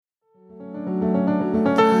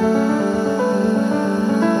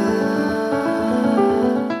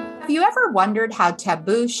wondered how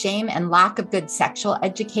taboo, shame, and lack of good sexual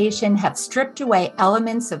education have stripped away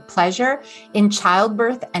elements of pleasure in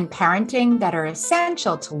childbirth and parenting that are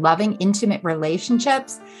essential to loving, intimate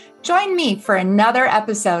relationships? Join me for another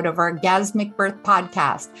episode of Orgasmic Birth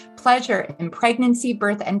Podcast, Pleasure in Pregnancy,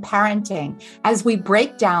 Birth, and Parenting, as we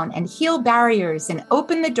break down and heal barriers and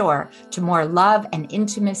open the door to more love and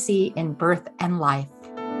intimacy in birth and life.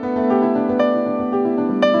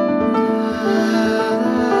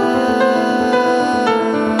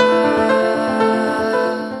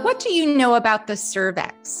 What do you know about the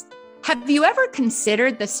cervix? Have you ever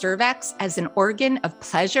considered the cervix as an organ of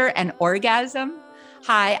pleasure and orgasm?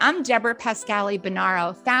 Hi, I'm Deborah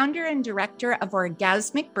Pascali-Bonaro, founder and director of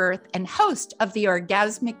Orgasmic Birth and host of the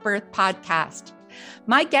Orgasmic Birth Podcast.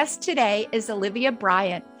 My guest today is Olivia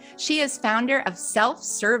Bryant. She is founder of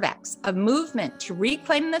Cervix, a movement to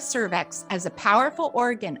reclaim the cervix as a powerful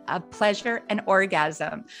organ of pleasure and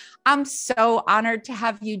orgasm. I'm so honored to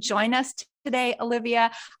have you join us today, Olivia.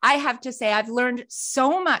 I have to say, I've learned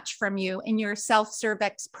so much from you in your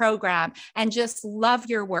Cervix program and just love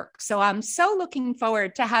your work. So I'm so looking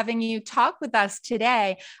forward to having you talk with us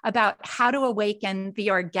today about how to awaken the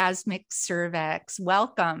orgasmic cervix.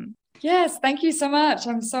 Welcome. Yes, thank you so much.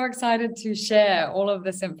 I'm so excited to share all of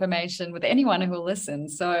this information with anyone who will listen.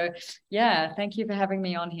 So yeah, thank you for having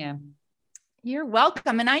me on here. You're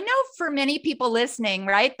welcome. And I know for many people listening,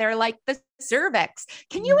 right, they're like, the cervix.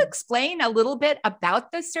 Can you explain a little bit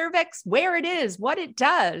about the cervix, where it is, what it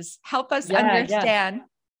does? Help us understand.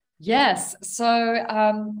 Yes. So,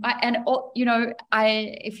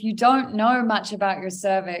 if you don't know much about your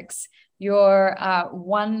cervix, you're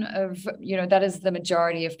one of, that is the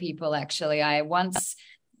majority of people, actually. I once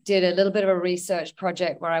did a little bit of a research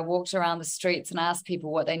project where I walked around the streets and asked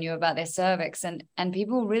people what they knew about their cervix, and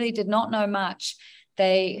people really did not know much.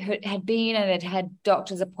 They had been and had had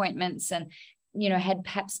doctor's appointments and, had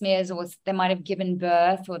pap smears, or they might have given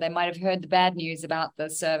birth, or they might have heard the bad news about the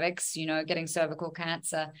cervix, getting cervical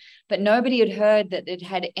cancer, but nobody had heard that it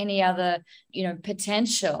had any other,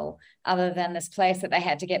 potential other than this place that they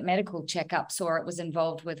had to get medical checkups, or it was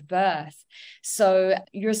involved with birth. So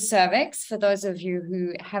your cervix, for those of you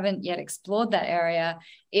who haven't yet explored that area,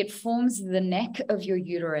 it forms the neck of your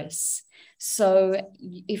uterus. So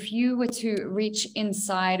if you were to reach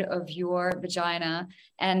inside of your vagina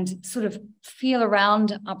and sort of feel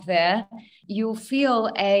around up there, you'll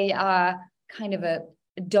feel a kind of a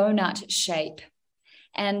donut shape.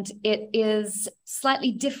 And it is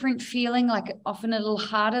slightly different feeling, like often a little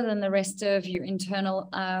harder than the rest of your internal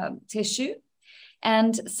tissue.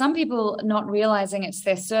 And some people, not realizing it's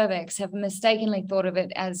their cervix, have mistakenly thought of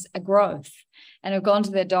it as a growth and have gone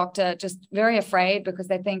to their doctor just very afraid because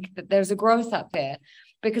they think that there's a growth up there.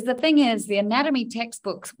 Because the thing is, the anatomy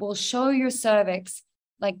textbooks will show your cervix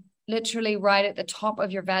like literally right at the top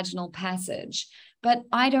of your vaginal passage. But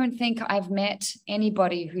I don't think I've met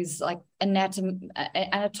anybody who's like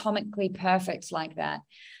anatomically perfect like that.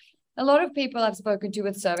 A lot of people I've spoken to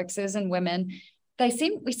with cervixes and women, we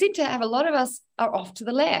seem to have, a lot of us are off to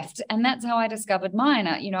the left. And that's how I discovered mine.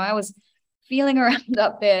 I was feeling around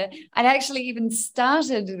up there. I'd actually even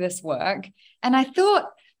started this work and I thought,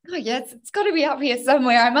 oh yes, it's got to be up here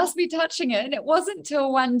somewhere. I must be touching it. And it wasn't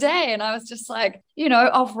till one day. And I was just like,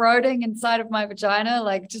 off-roading inside of my vagina,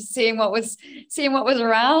 like just seeing what was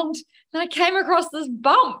around. And I came across this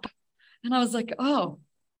bump and I was like, oh,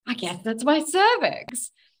 I guess that's my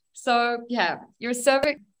cervix. So yeah, your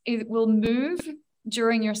cervix will move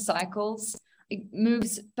during your cycles. It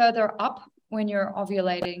moves further up when you're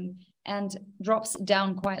ovulating and drops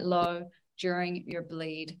down quite low during your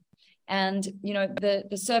bleed. And, the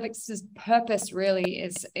cervix's purpose really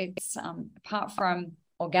is, it's apart from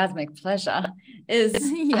orgasmic pleasure, is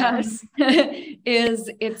yes,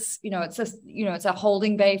 it's a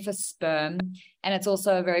holding bay for sperm, and it's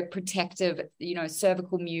also a very protective,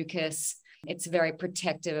 cervical mucus. It's very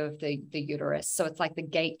protective of the uterus. So it's like the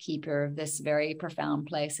gatekeeper of this very profound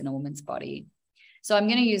place in a woman's body. So I'm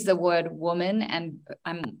going to use the word woman, and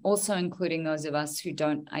I'm also including those of us who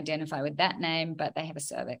don't identify with that name, but they have a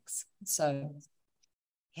cervix. So,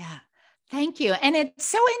 yeah, thank you. And it's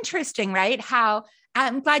so interesting, right? How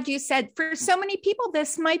I'm glad you said for so many people,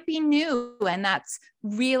 this might be new, and that's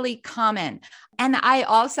really common. And I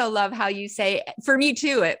also love how you say, for me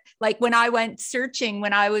too, like when I went searching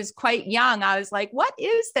when I was quite young, I was like, what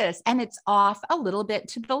is this? And it's off a little bit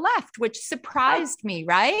to the left, which surprised me,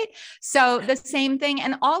 right? So the same thing.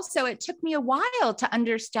 And also it took me a while to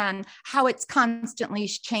understand how it's constantly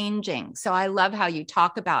changing. So I love how you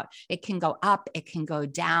talk about it can go up, it can go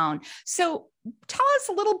down. So tell us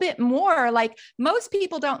a little bit more. Like, most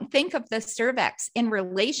people don't think of the cervix in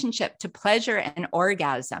relationship to pleasure and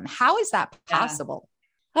orgasm. How is that possible?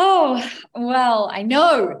 Oh, well, I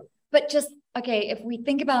know, but just, okay, if we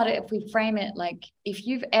think about it, if we frame it, like if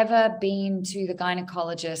you've ever been to the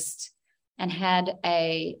gynecologist and had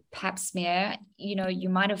a pap smear, you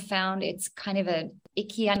might have found it's kind of a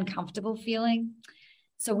icky, uncomfortable feeling.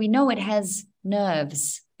 So we know it has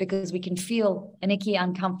nerves because we can feel an icky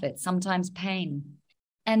uncomfort, sometimes pain.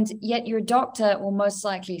 And yet your doctor will most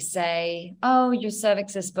likely say, oh, your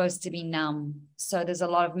cervix is supposed to be numb. So there's a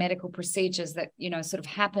lot of medical procedures that, sort of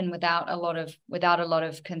happen without a lot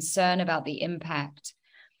of concern about the impact,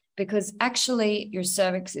 because actually your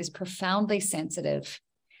cervix is profoundly sensitive,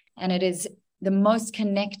 and it is the most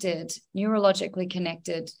connected, neurologically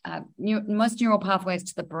connected, most neural pathways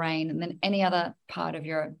to the brain than any other part of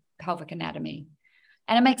your pelvic anatomy.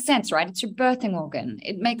 And it makes sense, right? It's your birthing organ.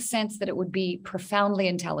 It makes sense that it would be profoundly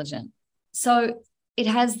intelligent. So it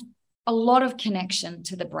has a lot of connection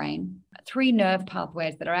to the brain, 3 nerve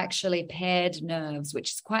pathways that are actually paired nerves,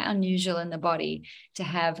 which is quite unusual in the body to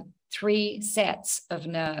have 3 sets of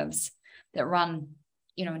nerves that run,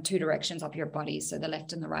 in 2 directions up your body. So the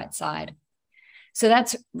left and the right side. So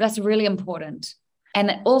that's really important. And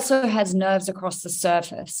it also has nerves across the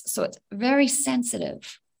surface. So it's very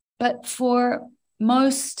sensitive. But for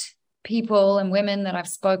most people and women that I've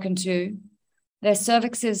spoken to, their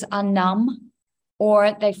cervixes are numb,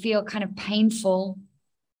 or they feel kind of painful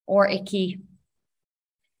or icky.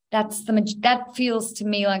 That feels to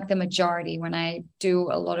me like the majority when I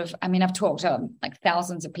do I've talked to like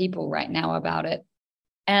thousands of people right now about it.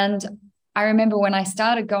 And I remember when I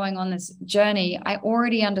started going on this journey, I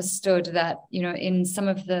already understood that, in some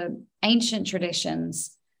of the ancient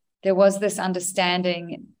traditions, there was this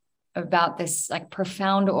understanding about this like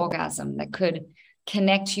profound orgasm that could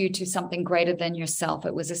connect you to something greater than yourself.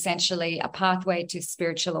 It was essentially a pathway to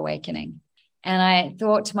spiritual awakening. And I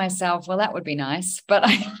thought to myself, well, that would be nice, but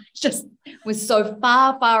I just was so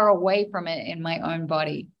far, far away from it in my own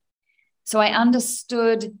body. So I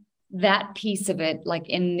understood that piece of it, like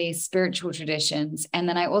in these spiritual traditions. And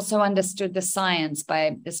then I also understood the science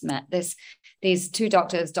by these 2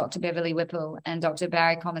 doctors, Dr. Beverly Whipple and Dr.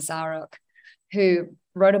 Barry Komisaruk, who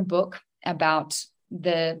wrote a book about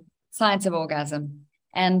the science of orgasm.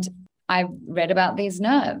 And I read about these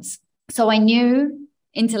nerves. So I knew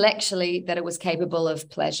intellectually that it was capable of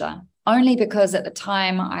pleasure, only because at the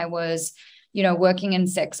time I was, working in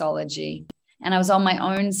sexology, and I was on my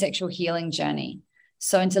own sexual healing journey.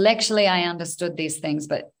 So intellectually, I understood these things,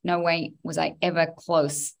 but no way was I ever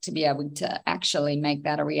close to be able to actually make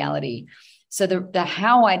that a reality. So the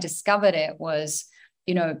how I discovered it was,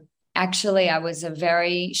 actually, I was a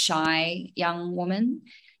very shy young woman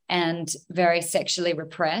and very sexually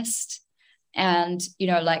repressed. And,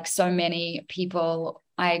 like so many people,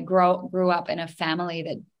 I grew up in a family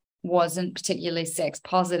that wasn't particularly sex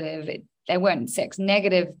positive. They weren't sex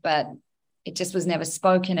negative, but it just was never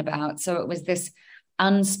spoken about. So it was this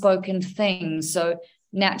unspoken thing. So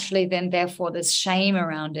naturally, then, therefore, there's shame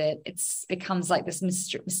around it. It becomes like this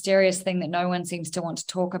mysterious thing that no one seems to want to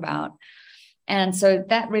talk about. And so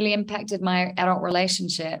that really impacted my adult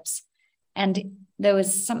relationships. And there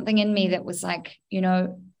was something in me that was like,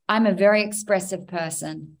 I'm a very expressive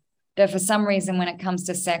person, but for some reason, when it comes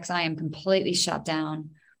to sex, I am completely shut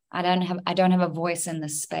down. I don't have a voice in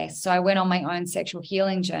this space. So I went on my own sexual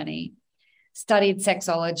healing journey, studied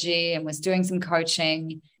sexology and was doing some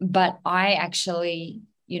coaching. But I actually,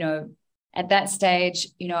 at that stage,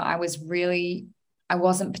 I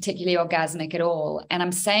wasn't particularly orgasmic at all. And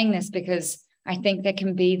I'm saying this because I think there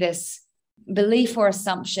can be this belief or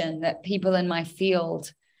assumption that people in my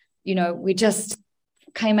field, we just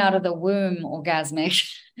came out of the womb orgasmic,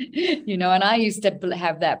 and I used to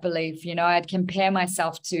have that belief. I'd compare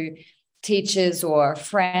myself to teachers or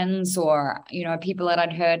friends or, people that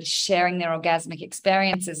I'd heard sharing their orgasmic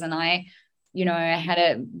experiences. And I had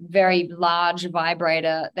a very large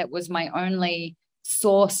vibrator that was my only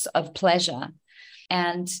source of pleasure.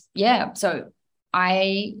 And so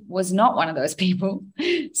I was not one of those people.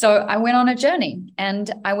 So I went on a journey,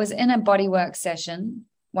 and I was in a bodywork session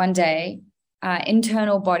one day,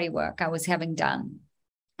 internal bodywork I was having done.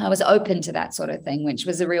 I was open to that sort of thing, which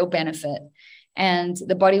was a real benefit. And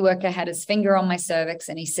the body worker had his finger on my cervix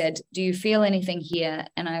and he said, do you feel anything here?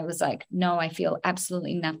 And I was like, no, I feel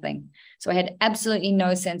absolutely nothing. So I had absolutely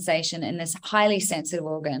no sensation in this highly sensitive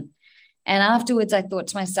organ. And afterwards, I thought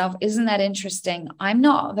to myself, isn't that interesting? I'm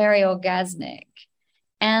not very orgasmic.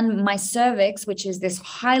 And my cervix, which is this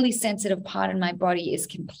highly sensitive part in my body, is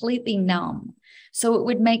completely numb. So it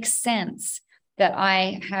would make sense that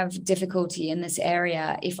I have difficulty in this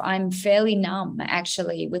area, if I'm fairly numb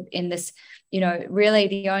actually within this, really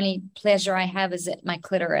the only pleasure I have is at my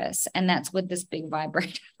clitoris, and that's with this big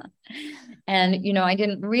vibrator. And, I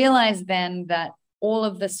didn't realize then that all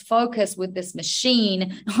of this focus with this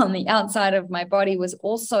machine on the outside of my body was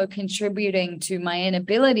also contributing to my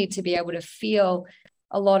inability to be able to feel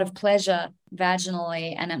a lot of pleasure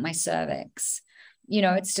vaginally and at my cervix.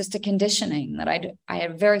 It's just a conditioning that I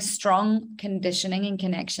had very strong conditioning and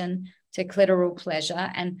connection to clitoral pleasure.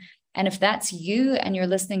 And if that's you and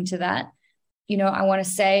you're listening to that, I want to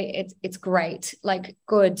say it's great, like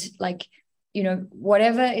good, like,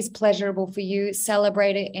 whatever is pleasurable for you,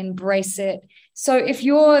 celebrate it, embrace it. So if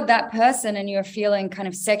you're that person and you're feeling kind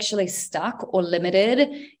of sexually stuck or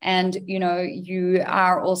limited, and, you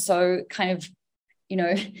are also kind of,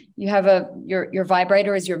 you have your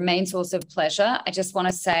vibrator is your main source of pleasure, I just want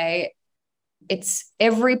to say it's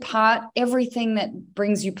everything that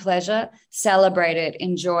brings you pleasure, celebrate it,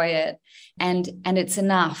 enjoy it. And it's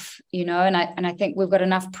enough, and I think we've got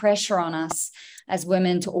enough pressure on us as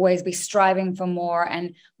women to always be striving for more,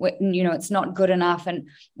 and it's not good enough, and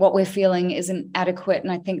what we're feeling isn't adequate.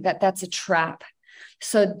 And I think that that's a trap.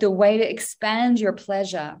 So the way to expand your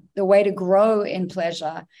pleasure, the way to grow in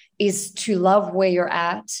pleasure, is to love where you're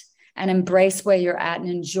at and embrace where you're at and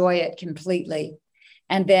enjoy it completely.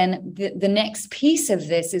 And then the next piece of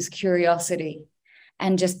this is curiosity,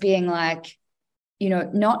 and just being like,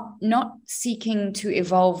 not seeking to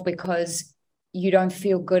evolve because you don't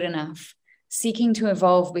feel good enough, seeking to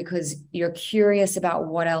evolve because you're curious about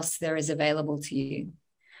what else there is available to you.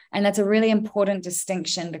 And that's a really important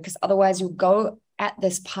distinction, because otherwise you'll go at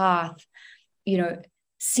this path,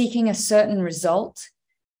 seeking a certain result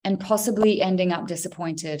and possibly ending up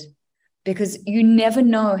disappointed, because you never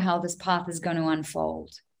know how this path is going to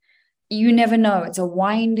unfold. You never know. It's a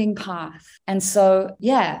winding path. And so,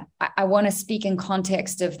 I want to speak in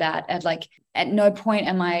context of that. At no point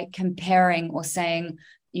am I comparing or saying,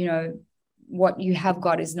 what you have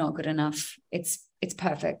got is not good enough. It's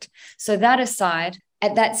perfect. So that aside,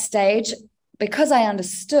 at that stage, because I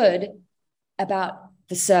understood about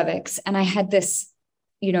the cervix and I had this,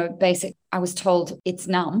 I was told it's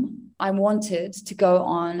numb, I wanted to go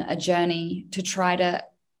on a journey to try to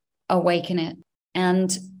awaken it.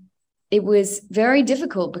 And it was very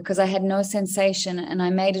difficult because I had no sensation, and I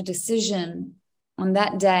made a decision on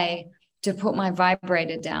that day to put my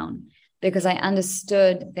vibrator down, because I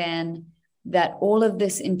understood then that all of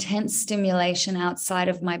this intense stimulation outside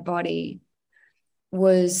of my body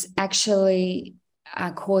was actually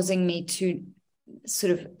causing me to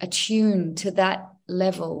sort of attune to that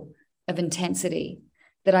level of intensity,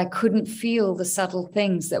 that I couldn't feel the subtle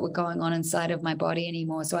things that were going on inside of my body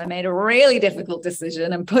anymore. So I made a really difficult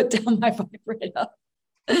decision and put down my vibrator.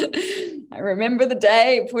 I remember the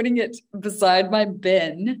day putting it beside my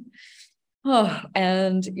bin.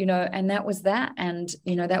 And that was that. And,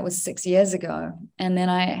 that was 6 years ago. And then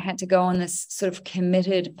I had to go on this sort of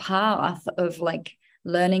committed path of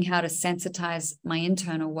learning how to sensitize my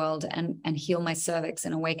internal world and heal my cervix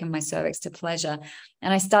and awaken my cervix to pleasure.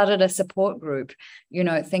 And I started a support group,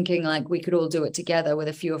 thinking we could all do it together with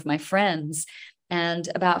a few of my friends. And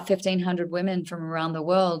about 1,500 women from around the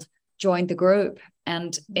world joined the group,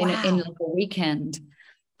 and in a weekend.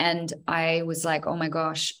 And I was like, oh my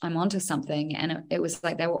gosh, I'm onto something. And it was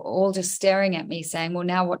like they were all just staring at me saying, well,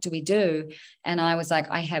 now what do we do? And I was like,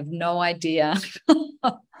 I have no idea.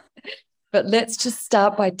 But let's just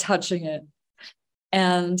start by touching it.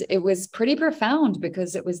 And it was pretty profound,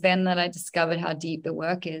 because it was then that I discovered how deep the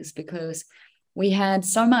work is, because we had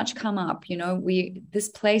so much come up. This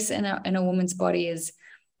place in a woman's body is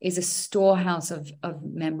a storehouse of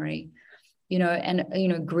memory,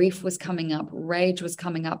 and grief was coming up, rage was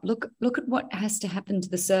coming up. Look at what has to happen to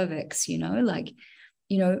the cervix, IUDs,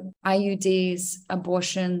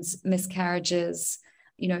 abortions, miscarriages,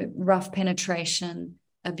 rough penetration,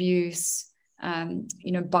 abuse,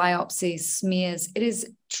 biopsies, smears. It is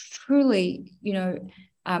truly,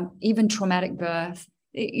 even traumatic birth.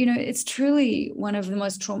 It's truly one of the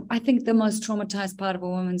most the most traumatized part of a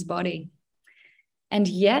woman's body. And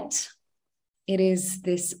yet it is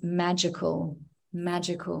this magical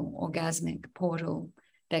orgasmic portal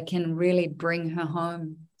that can really bring her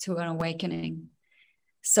home to an awakening.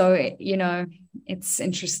 So, it's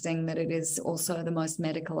interesting that it is also the most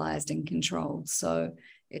medicalized and controlled. So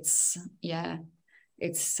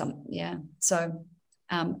So,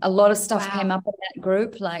 a lot of stuff came up in that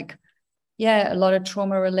group, a lot of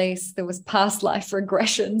trauma release. There was past life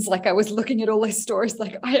regressions. I was looking at all these stories,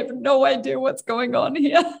 I have no idea what's going on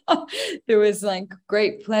here. There was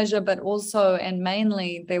great pleasure, but also, and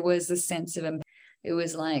mainly, there was a sense of It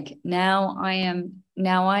was like, now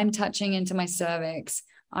I'm touching into my cervix.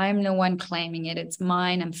 I'm the one claiming it. It's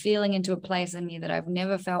mine. I'm feeling into a place in me that I've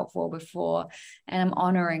never felt for before. And I'm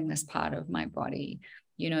honoring this part of my body.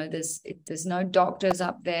 There's no doctors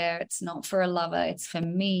up there. It's not for a lover. It's for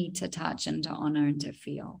me to touch and to honor and to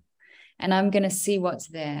feel. And I'm going to see what's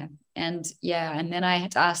there. And then I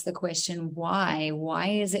had to ask the question, why? Why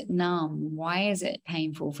is it numb? Why is it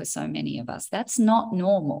painful for so many of us? That's not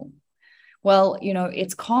normal. Well,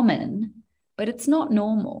 it's common, but it's not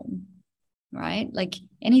normal, right? Like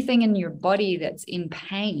anything in your body that's in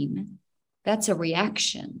pain, that's a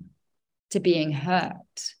reaction to being hurt.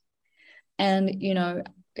 And,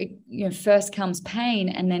 first comes pain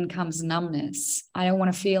and then comes numbness. I don't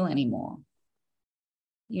want to feel anymore.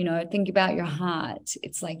 Think about your heart.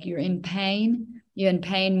 It's like you're in pain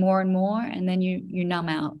more and more, and then you numb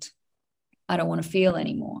out. I don't want to feel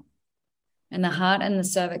anymore. And the heart and the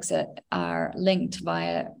cervix are linked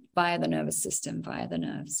via the nervous system, via the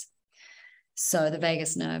nerves. So the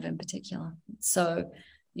vagus nerve in particular. So,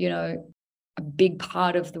 a big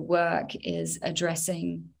part of the work is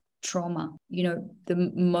addressing trauma.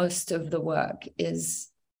 The most of the work is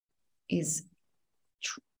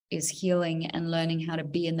healing and learning how to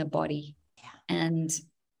be in the body. Yeah. And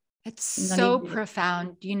it's so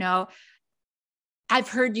profound. I've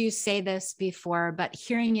heard you say this before, but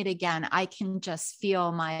hearing it again, I can just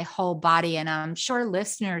feel my whole body, and I'm sure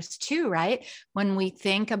listeners too, right? When we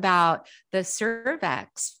think about the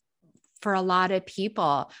cervix, for a lot of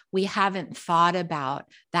people, we haven't thought about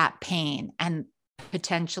that pain and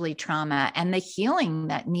potentially trauma and the healing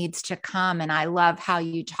that needs to come. And I love how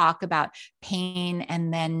you talk about pain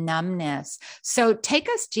and then numbness. So take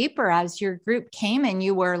us deeper as your group came and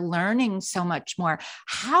you were learning so much more.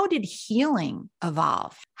 How did healing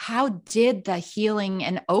evolve? How did the healing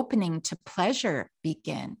and opening to pleasure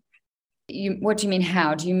begin? What do you mean,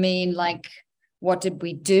 how? Do you mean like, what did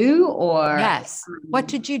we do? Or yes, what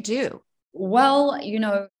did you do? Well,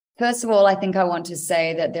 first of all, I think I want to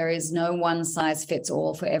say that there is no one size fits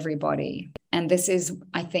all for everybody. And this is,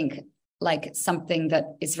 I think, like something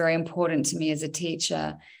that is very important to me as a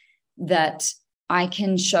teacher, that I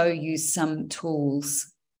can show you some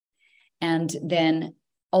tools, and then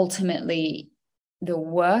ultimately the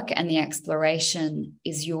work and the exploration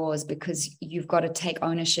is yours, because you've got to take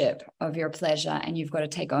ownership of your pleasure and you've got to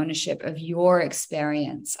take ownership of your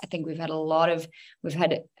experience. I think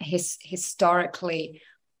historically,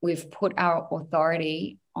 we've put our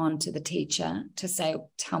authority onto the teacher to say,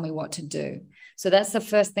 tell me what to do. So that's the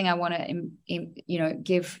first thing I want to,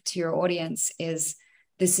 give to your audience is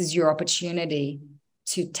this is your opportunity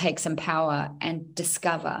to take some power and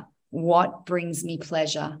discover what brings me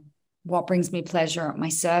pleasure. What brings me pleasure at my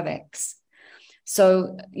cervix.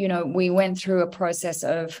 So, we went through a process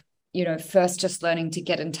of, first just learning to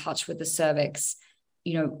get in touch with the cervix,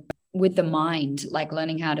 with the mind, like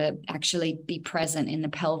learning how to actually be present in the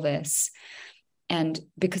pelvis. And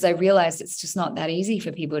because I realized it's just not that easy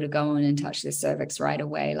for people to go in and touch their cervix right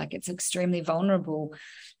away. Like it's extremely vulnerable.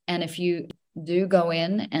 And if you do go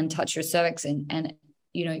in and touch your cervix and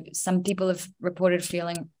some people have reported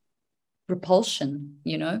feeling repulsion,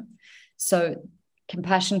 so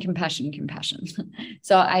compassion.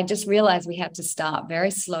 So I just realized we had to start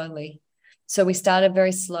very slowly. So we started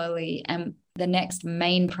very slowly. And the next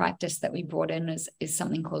main practice that we brought in is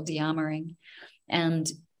something called de-armoring. And,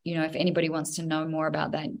 if anybody wants to know more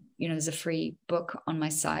about that, there's a free book on my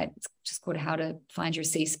site. It's just called How to Find Your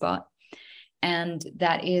C-Spot. And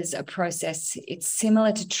that is a process. It's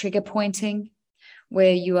similar to trigger pointing,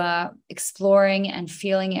 where you are exploring and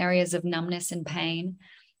feeling areas of numbness and pain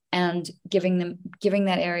and giving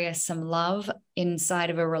that area some love inside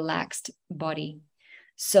of a relaxed body.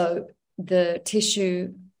 So the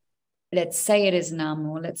tissue, let's say it is numb,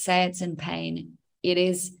 or let's say it's in pain, it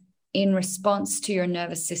is in response to your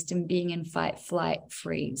nervous system being in fight, flight,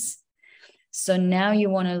 freeze. So now you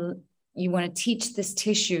want to teach this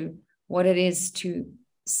tissue what it is to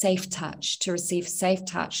safe touch, to receive safe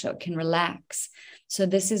touch so it can relax. So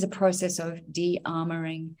this is a process of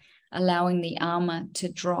de-armoring, allowing the armor to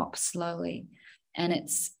drop slowly. And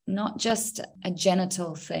it's not just a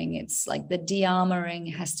genital thing. It's like the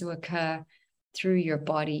de-armoring has to occur through your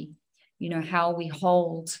body, how we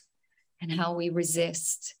hold and how we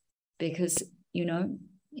resist, because,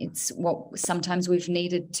 it's what sometimes we've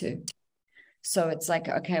needed to. So it's like,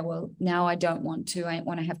 okay, well, now I don't want to. I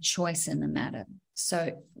want to have choice in the matter.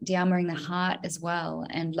 So de-armoring the heart as well,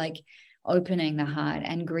 and like opening the heart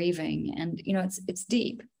and grieving, and it's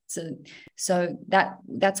deep. So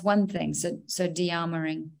that's one thing. So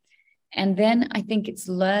de-armoring, and then I think it's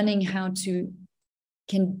learning how to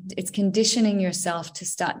it's conditioning yourself to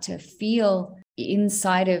start to feel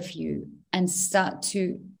inside of you and start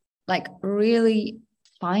to like really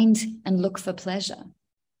find and look for pleasure.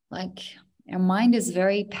 Like our mind is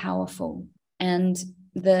very powerful, and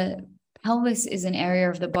the pelvis is an area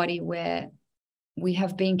of the body where we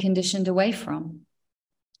have been conditioned away from.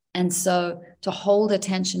 And so to hold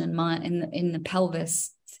attention in mind in the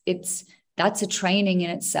pelvis, that's a training in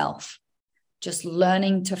itself, just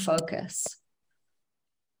learning to focus.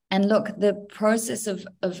 And look, the process of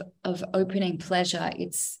opening pleasure,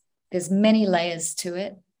 there's many layers to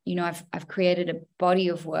it. You know, I've created a body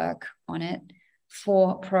of work on it,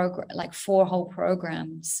 4 whole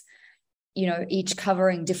programs, you know, each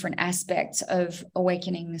covering different aspects of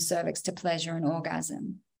awakening the cervix to pleasure and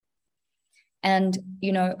orgasm. And,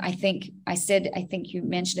 you know, I think you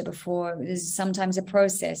mentioned it before, there's sometimes a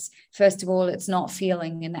process. First of all, it's not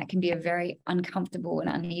feeling, and that can be a very uncomfortable and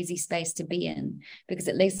uneasy space to be in, because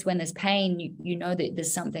at least when there's pain, you know that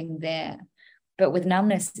there's something there. But with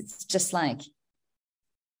numbness, it's just like,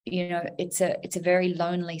 you know, it's a very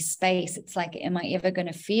lonely space. It's like, am I ever going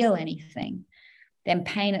to feel anything? Then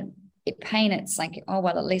pain, it's like, oh,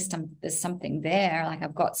 well, at least there's something there. Like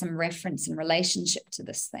I've got some reference and relationship to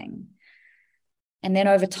this thing. And then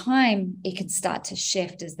over time, it can start to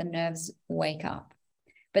shift as the nerves wake up.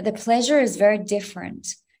 But the pleasure is very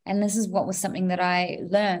different. And this is what was something that I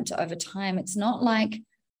learned over time. It's not like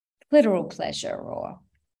clitoral pleasure, or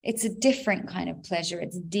it's a different kind of pleasure.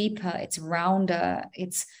 It's deeper, it's rounder,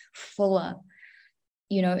 it's fuller.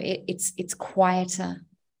 You know, it's quieter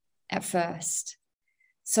at first.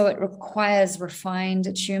 So it requires refined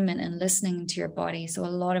attunement and listening to your body. So a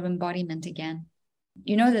lot of embodiment again.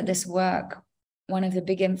 You know that this work, one of the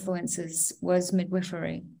big influences was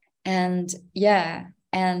midwifery. And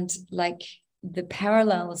like the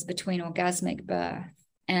parallels between orgasmic birth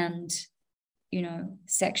and, you know,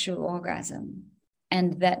 sexual orgasm,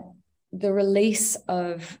 and that the release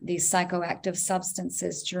of these psychoactive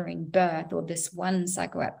substances during birth, or this one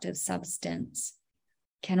psychoactive substance,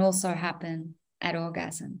 can also happen at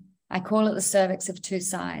orgasm. I call it the cervix of 2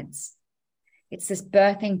 sides. It's this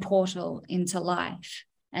birthing portal into life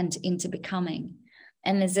and into becoming.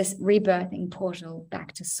 And there's this rebirthing portal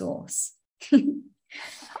back to source.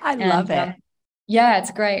 I love it. Yeah, it's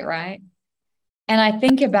great, right? And I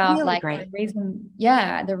think about really like great.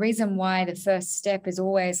 the reason why the first step is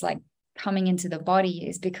always like coming into the body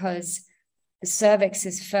is because the cervix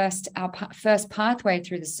is our first pathway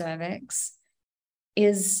through the cervix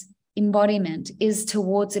is embodiment, is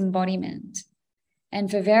towards embodiment. And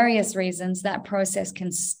for various reasons, that process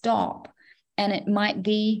can stop. And it might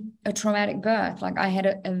be a traumatic birth. Like I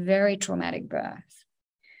had a very traumatic birth.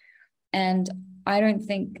 And I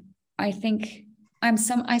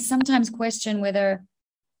sometimes question whether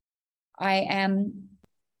I am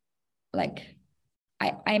like,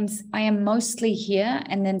 I am mostly here.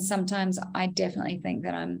 And then sometimes I definitely think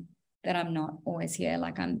that I'm not always here.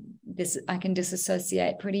 Like I can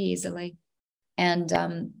disassociate pretty easily. And,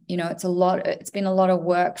 you know, it's been a lot of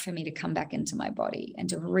work for me to come back into my body and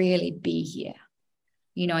to really be here.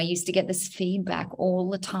 You know, I used to get this feedback all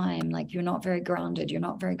the time, like, you're not very grounded. You're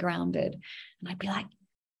not very grounded. And I'd be like,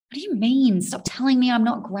 what do you mean? Stop telling me I'm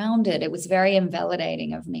not grounded. It was very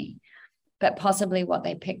invalidating of me. But possibly what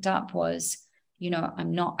they picked up was, you know, I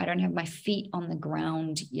don't have my feet on the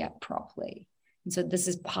ground yet properly. And so this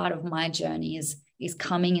is part of my journey is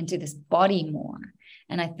coming into this body more.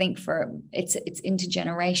 And I think it's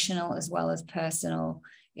intergenerational as well as personal.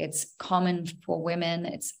 It's common for women.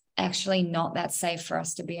 It's actually not that safe for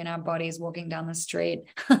us to be in our bodies walking down the street,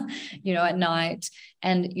 you know, at night.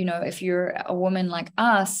 And, you know, if you're a woman like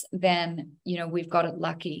us, then, you know, we've got it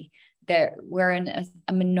lucky that we're in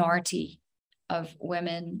a minority of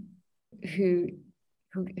women who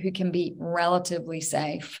can be relatively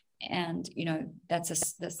safe. And, you know, that's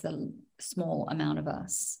the small amount of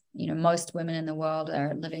us. You know, most women in the world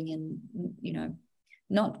are living in, you know,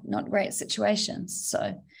 not great situations.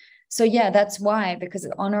 So yeah, that's why, because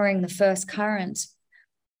honoring the first current,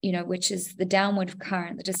 you know, which is the downward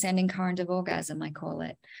current, the descending current of orgasm, I call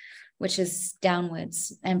it, which is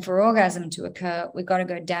downwards. And for orgasm to occur, we've got to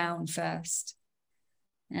go down first.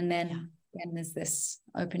 And then there's this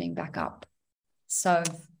opening back up. So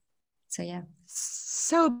yeah.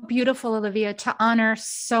 So beautiful, Olivia, to honor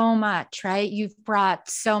so much, right? You've brought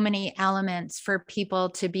so many elements for people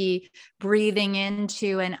to be breathing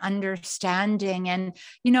into and understanding. And,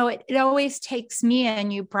 you know, it always takes me,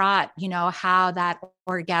 and you brought, you know, how that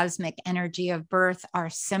orgasmic energy of birth are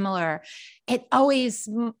similar. It always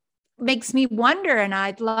makes me wonder, and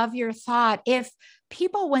I'd love your thought, if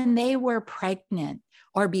people, when they were pregnant,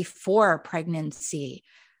 or before pregnancy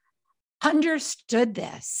understood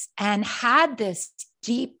this and had this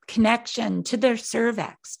deep connection to their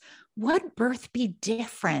cervix, would birth be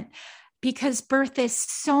different? Because birth is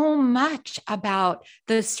so much about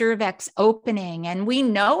the cervix opening. And we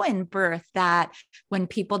know in birth that when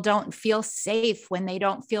people don't feel safe, when they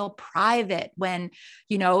don't feel private, when,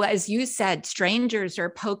 as you said, strangers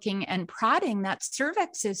are poking and prodding, that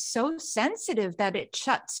cervix is so sensitive that it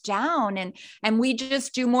shuts down. And we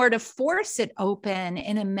just do more to force it open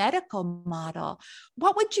in a medical model.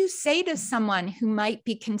 What would you say to someone who might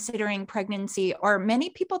be considering pregnancy, or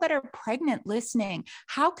many people that are pregnant listening?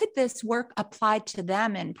 How could this work apply to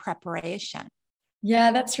them in preparation?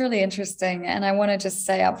 Yeah, that's really interesting. And I want to just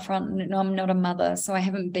say up front, no, I'm not a mother, so I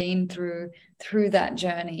haven't been through that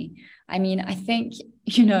journey. I mean, I think,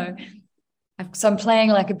 so I'm playing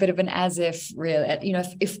like a bit of an as if, really,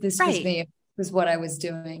 if this was me, if this was what I was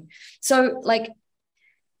doing. So like,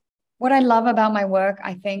 what I love about my work,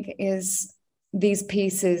 I think, is these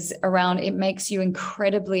pieces around, it makes you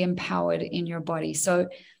incredibly empowered in your body. So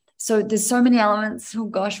there's so many elements. Oh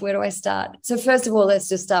gosh, where do I start? So first of all, let's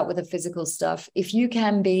just start with the physical stuff. If you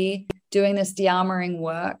can be doing this de-armoring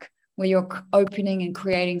work where you're opening and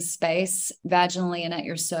creating space vaginally and at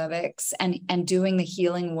your cervix, and doing the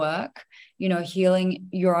healing work, healing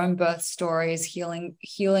your own birth stories, healing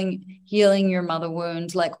your mother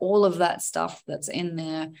wound, like all of that stuff that's in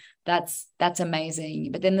there, that's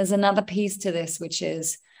amazing. But then there's another piece to this, which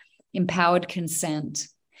is empowered consent.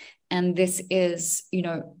 And this is,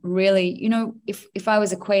 really, if I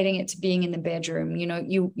was equating it to being in the bedroom,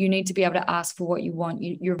 you need to be able to ask for what you want.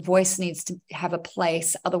 Your voice needs to have a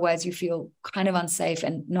place. Otherwise you feel kind of unsafe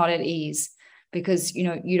and not at ease, because,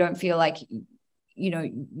 you don't feel like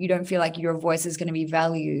your voice is going to be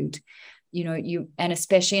valued, and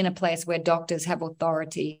especially in a place where doctors have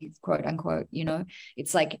authority, quote unquote,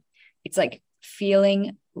 it's like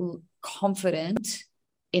feeling confident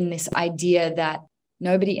in this idea that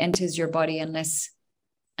nobody enters your body unless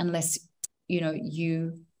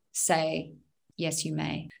you say yes, you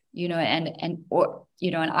may, and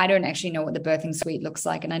I don't actually know what the birthing suite looks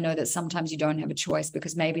like, and I know that sometimes you don't have a choice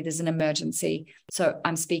because maybe there's an emergency. So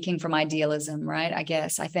I'm speaking from idealism, right? I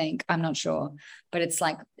think, I'm not sure, but it's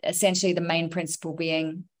like essentially the main principle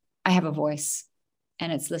being I have a voice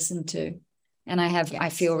and it's listened to, and I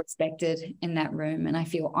feel respected in that room, and I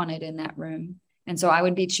feel honored in that room, and so I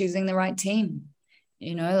would be choosing the right team,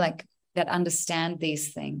 like that understand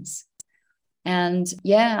these things. And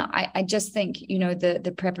yeah, I just think,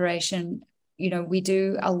 the preparation, we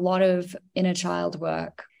do a lot of inner child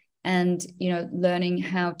work, and, learning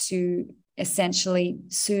how to essentially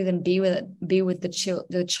soothe and be with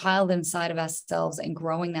the child inside of ourselves, and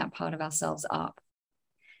growing that part of ourselves up.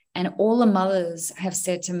 And all the mothers have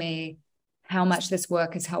said to me how much this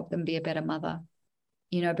work has helped them be a better mother,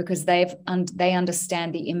 because they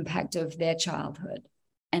understand the impact of their childhood.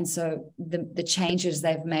 And so the changes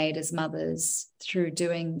they've made as mothers through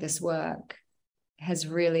doing this work has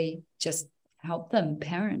really just helped them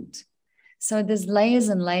parent. So there's layers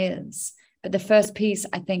and layers. But the first piece,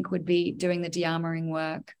 I think, would be doing the de-armoring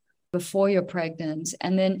work before you're pregnant.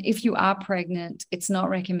 And then if you are pregnant, it's not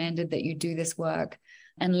recommended that you do this work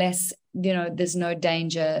unless, there's no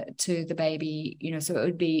danger to the baby, so it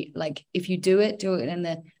would be like, if you do it in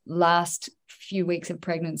the last few weeks of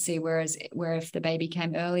pregnancy, where if the baby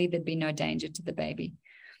came early, there'd be no danger to the baby.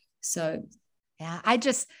 So yeah,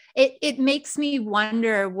 it makes me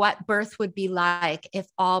wonder what birth would be like if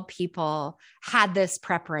all people had this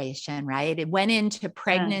preparation, right? It went into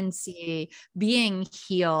pregnancy being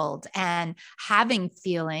healed and having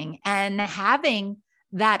feeling and having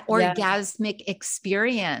that orgasmic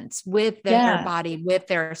experience with their body, with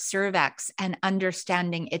their cervix, and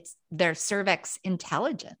understanding their cervix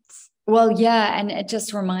intelligence. Well, yeah. And it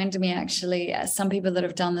just reminded me, actually, some people that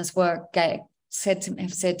have done this work have said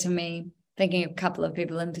to me, thinking of a couple of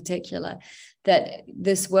people in particular, that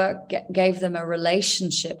this work gave them a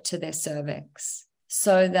relationship to their cervix,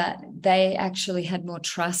 so that they actually had more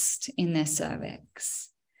trust in their cervix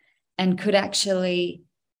and could actually,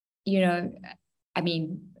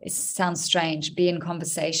 it sounds strange, be in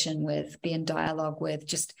conversation with, be in dialogue with,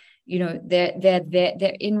 just, they're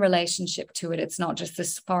in relationship to it. It's not just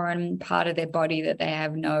this foreign part of their body that they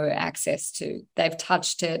have no access to. They've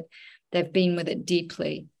touched it. They've been with it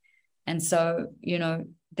deeply. And so,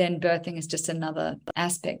 then birthing is just another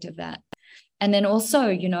aspect of that. And then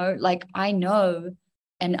also, like I know,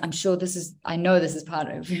 and I'm sure this is part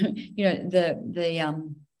of,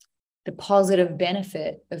 the positive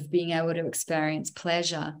benefit of being able to experience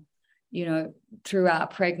pleasure,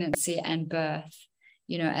 throughout pregnancy and birth,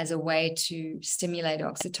 as a way to stimulate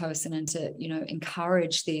oxytocin and to,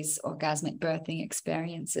 encourage these orgasmic birthing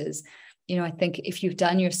experiences. I think if you've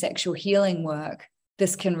done your sexual healing work,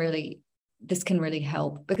 this can really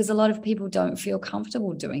help, because a lot of people don't feel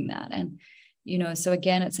comfortable doing that. And, so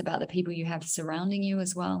again, it's about the people you have surrounding you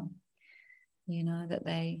as well, that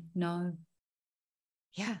they know.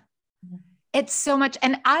 Yeah. It's so much.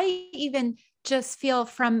 And I even just feel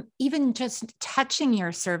from even just touching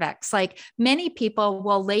your cervix, like many people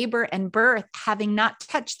will labor and birth having not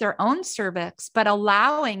touched their own cervix, but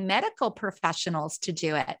allowing medical professionals to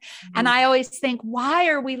do it. Mm-hmm. And I always think, why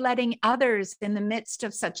are we letting others in the midst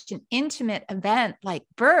of such an intimate event like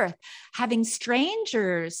birth, having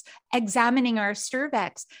strangers examining our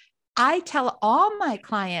cervix? I tell all my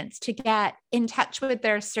clients to get in touch with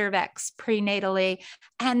their cervix prenatally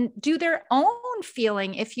and do their own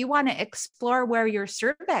feeling. If you want to explore where your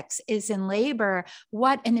cervix is in labor,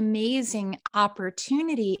 what an amazing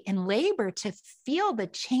opportunity in labor to feel the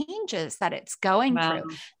changes that it's going through.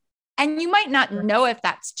 And you might not know if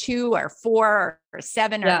that's 2 or 4 or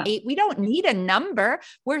 7 or 8. We don't need a number.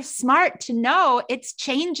 We're smart to know it's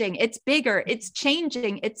changing. It's bigger. It's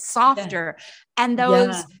changing. It's softer. And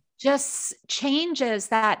those just changes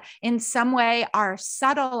that in some way are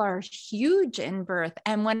subtle are huge in birth.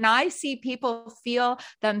 And when I see people feel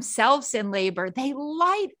themselves in labor, they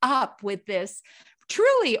light up with this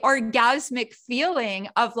truly orgasmic feeling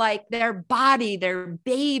of like their body, their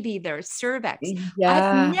baby, their cervix.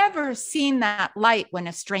 I've never seen that light when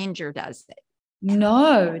a stranger does it.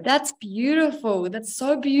 No, that's beautiful. That's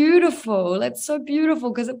so beautiful. That's so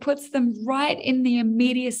beautiful, because it puts them right in the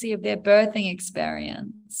immediacy of their birthing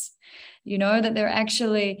experience. That they're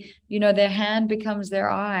actually, their hand becomes their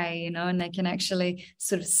eye, and they can actually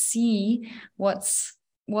sort of see what's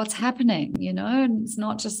happening, and it's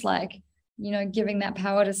not just like, giving that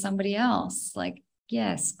power to somebody else. Like,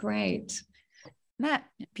 yes, great. That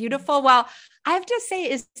beautiful. Well, I have to say,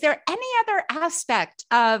 is there any other aspect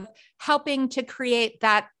of helping to create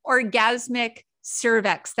that orgasmic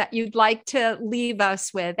cervix that you'd like to leave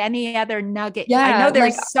us with? Any other nugget? Yeah, I know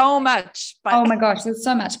there's so much, but oh my gosh, there's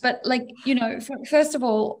so much. But first of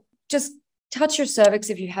all, just touch your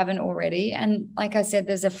cervix if you haven't already. And like I said,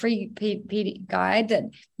 there's a free PD guide that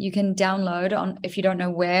you can download on if you don't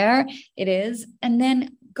know where it is, and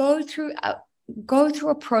then go through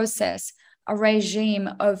a process, a regime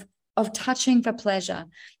of touching for pleasure.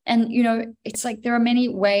 And, it's like there are many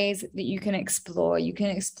ways that you can explore. You can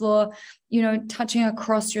explore, touching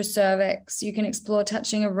across your cervix. You can explore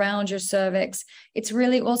touching around your cervix. It's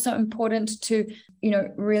really also important to,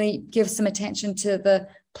 really give some attention to the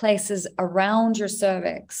places around your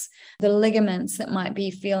cervix, the ligaments that might be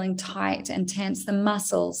feeling tight and tense, the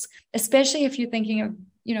muscles, especially if you're thinking of,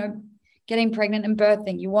 getting pregnant and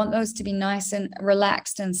birthing. You want those to be nice and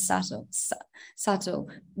relaxed and subtle.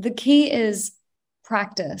 The key is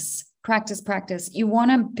practice. You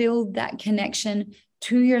want to build that connection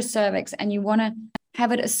to your cervix, and you want to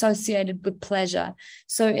have it associated with pleasure.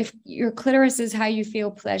 So if your clitoris is how you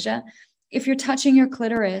feel pleasure, if you're touching your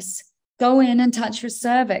clitoris, go in and touch your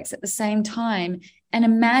cervix at the same time, and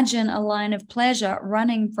imagine a line of pleasure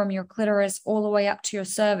running from your clitoris all the way up to your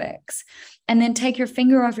cervix. And then take your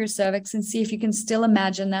finger off your cervix and see if you can still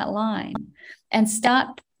imagine that line, and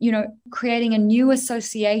start, creating a new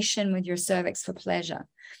association with your cervix for pleasure,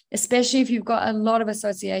 especially if you've got a lot of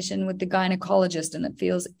association with the gynecologist and it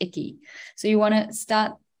feels icky. So you want to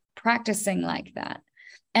start practicing like that.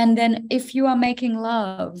 And then if you are making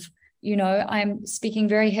love, I'm speaking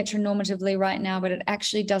very heteronormatively right now, but it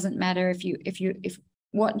actually doesn't matter if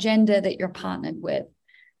what gender that you're partnered with,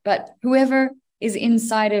 but whoever is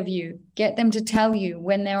inside of you, get them to tell you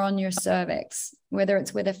when they're on your cervix, whether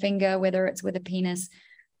it's with a finger, whether it's with a penis,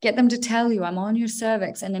 get them to tell you, I'm on your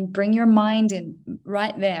cervix, and then bring your mind in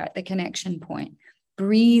right there at the connection point.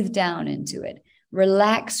 Breathe down into it.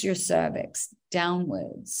 Relax your cervix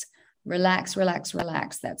downwards. Relax.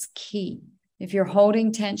 That's key. If you're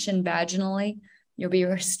holding tension vaginally, you'll be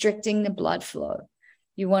restricting the blood flow.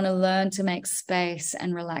 You want to learn to make space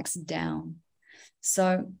and relax down.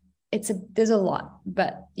 So there's a lot,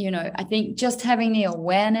 but I think just having the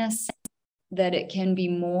awareness that it can be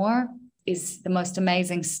more is the most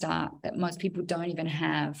amazing start that most people don't even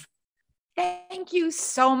have. Thank you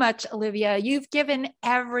so much, Olivia. You've given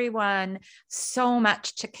everyone so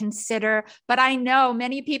much to consider, but I know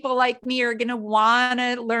many people like me are going to want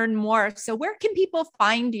to learn more. So where can people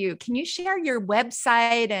find you? Can you share your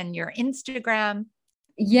website and your Instagram?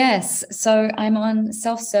 Yes. So I'm on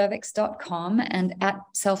selfcervix.com and at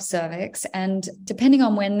selfcervix. And depending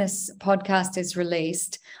on when this podcast is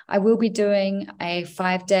released, I will be doing a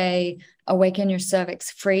 5-day Awaken Your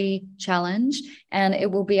Cervix free challenge. And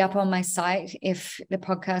it will be up on my site if the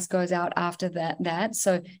podcast goes out after that.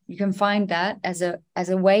 So you can find that as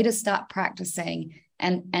a way to start practicing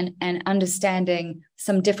and understanding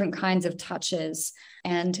some different kinds of touches.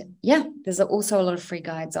 And yeah, there's also a lot of free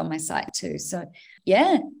guides on my site too. So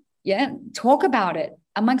yeah, talk about it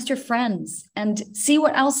amongst your friends and see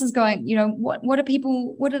what else is going. What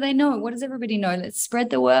do they know? What does everybody know? Let's spread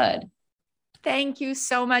the word. Thank you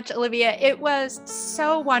so much, Olivia. It was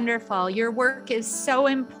so wonderful. Your work is so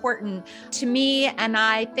important to me. And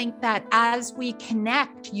I think that as we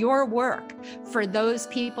connect your work for those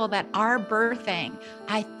people that are birthing,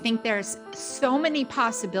 I think there's so many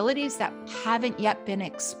possibilities that haven't yet been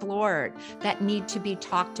explored that need to be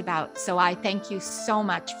talked about. So I thank you so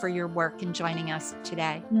much for your work and joining us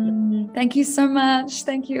today. Thank you so much.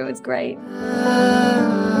 Thank you. It was great.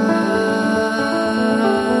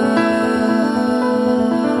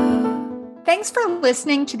 Thanks for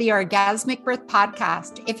listening to the Orgasmic Birth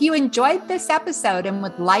Podcast. If you enjoyed this episode and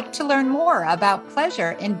would like to learn more about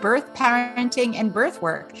pleasure in birth, parenting, and birth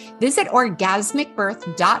work, visit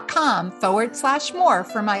orgasmicbirth.com/more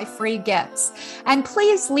for my free gifts. And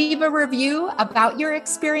please leave a review about your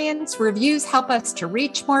experience. Reviews help us to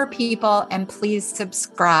reach more people, and please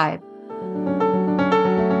subscribe.